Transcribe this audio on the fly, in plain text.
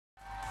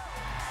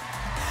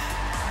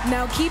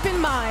Now keep in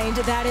mind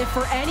that if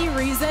for any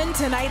reason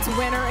tonight's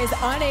winner is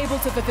unable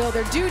to fulfill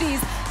their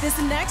duties, this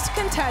next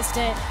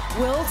contestant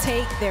will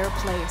take their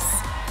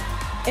place.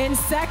 In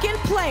second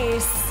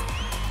place,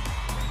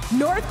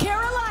 North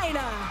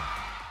Carolina.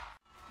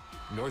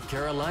 North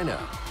Carolina,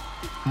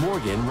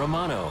 Morgan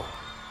Romano.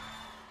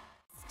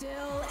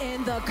 Still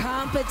in the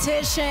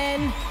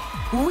competition,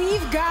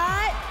 we've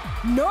got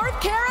North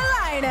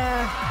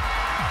Carolina.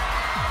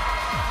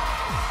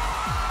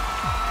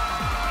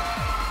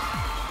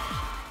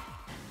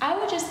 I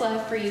would just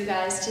love for you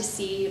guys to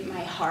see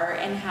my heart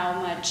and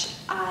how much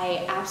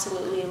I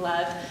absolutely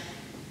love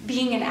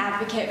being an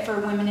advocate for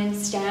women in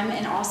STEM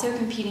and also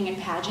competing in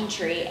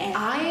pageantry. And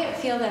I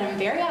feel that I'm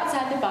very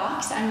outside the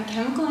box. I'm a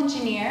chemical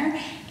engineer,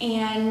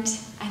 and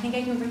I think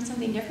I can bring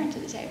something different to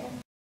the table.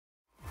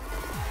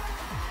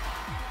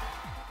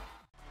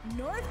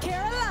 North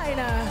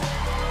Carolina.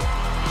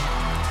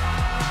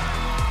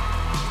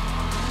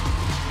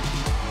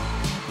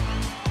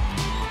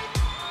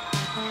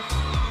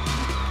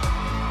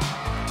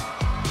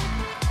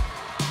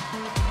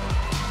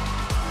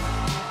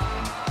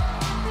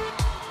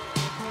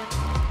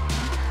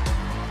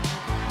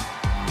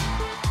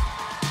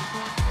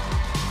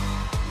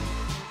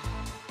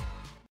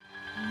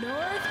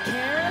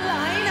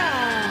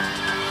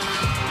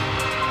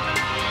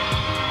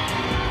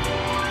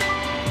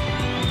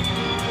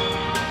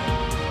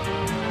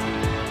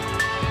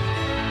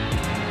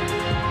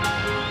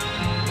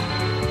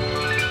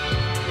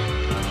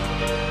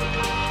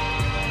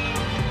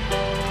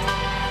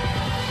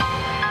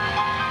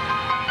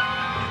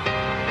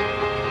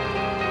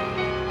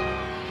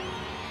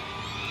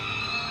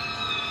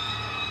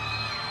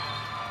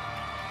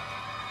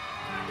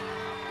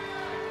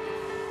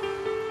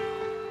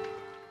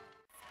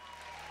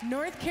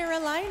 North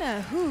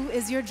Carolina, who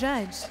is your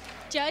judge?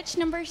 Judge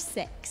number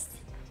 6.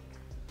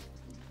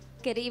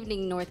 Good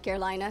evening, North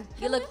Carolina.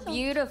 You look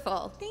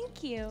beautiful.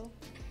 Thank you.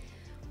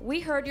 We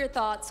heard your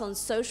thoughts on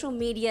social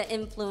media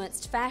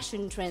influenced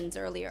fashion trends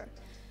earlier.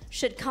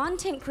 Should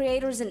content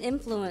creators and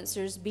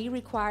influencers be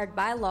required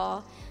by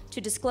law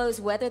to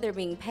disclose whether they're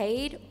being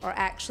paid or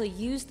actually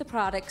use the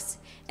products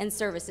and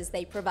services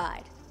they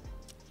provide?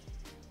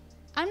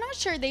 I'm not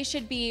sure they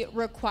should be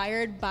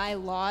required by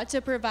law to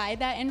provide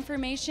that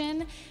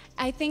information.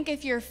 I think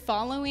if you're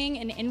following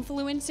an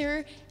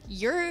influencer,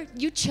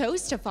 you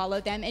chose to follow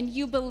them and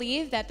you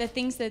believe that the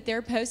things that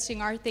they're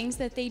posting are things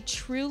that they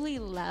truly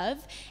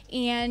love,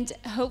 and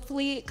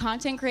hopefully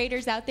content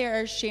creators out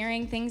there are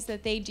sharing things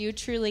that they do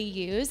truly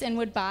use and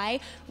would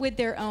buy with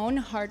their own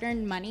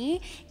hard-earned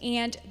money,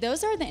 and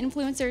those are the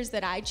influencers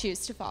that I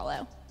choose to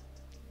follow.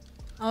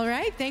 All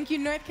right, thank you,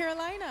 North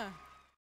Carolina.